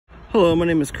Hello, my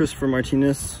name is Christopher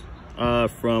Martinez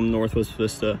from Northwest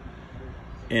Vista,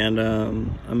 and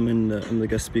I'm the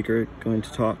guest speaker going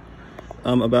to talk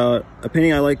about a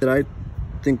painting I like that I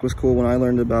think was cool when I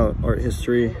learned about art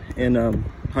history in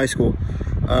high school.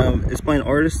 It's by an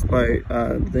artist by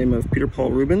the name of Peter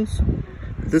Paul Rubens.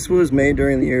 This was made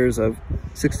during the years of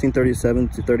 1637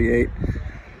 to 38.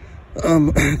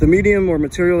 The medium or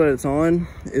material that it's on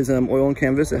is oil and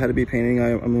canvas. It had to be painting,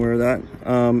 I'm aware of that.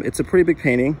 It's a pretty big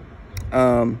painting.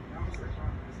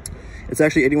 It's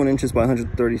actually 81 inches by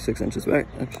 136 inches, but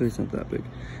actually it's not that big.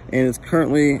 And it's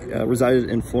currently resided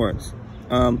in Florence.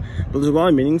 But there's a lot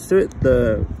of meanings to it.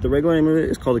 The regular name of it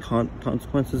is called The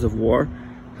Consequences of War.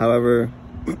 However,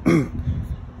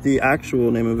 the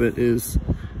actual name of it is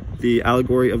The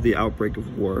Allegory of the Outbreak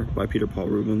of War by Peter Paul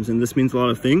Rubens. And this means a lot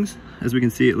of things. As we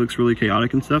can see, it looks really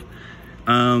chaotic and stuff.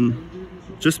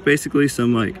 Just basically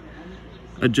some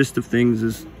a gist of things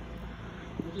is,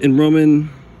 in Roman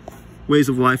ways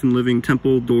of life and living,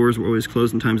 temple doors were always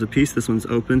closed in times of peace. This one's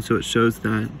open, so it shows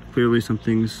that clearly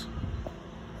something's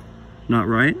not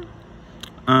right.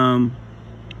 In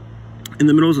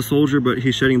the middle is a soldier, but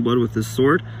he's shedding blood with his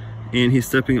sword, and he's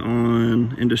stepping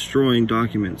on and destroying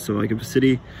documents. So like if a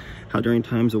city, how during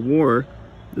times of war,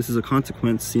 this is a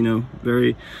consequence, you know,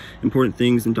 very important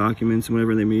things and documents and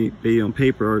whatever they may be on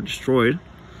paper are destroyed.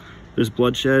 There's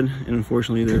bloodshed, and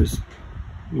unfortunately there's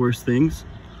worse things.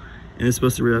 And it's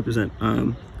supposed to represent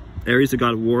Ares, the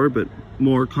god of war, but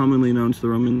more commonly known to the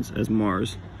Romans as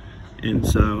Mars. And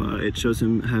so it shows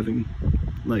him having,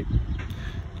 I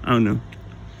don't know,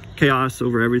 chaos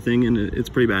over everything, and it's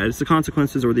pretty bad. It's The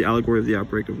Consequences or the Allegory of the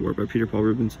Outbreak of War by Peter Paul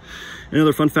Rubens.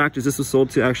 Another fun fact is this was sold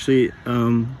to actually a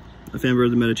member of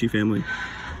the Medici family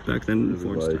back then in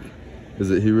Florence.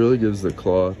 He really gives the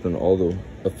cloth and all the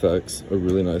effects a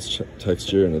really nice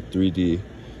texture and a 3D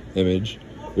image.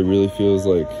 It really feels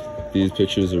like these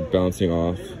pictures are bouncing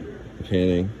off the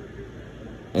painting,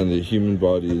 and the human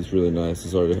body is really nice.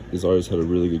 His artist had a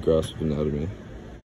really good grasp of anatomy.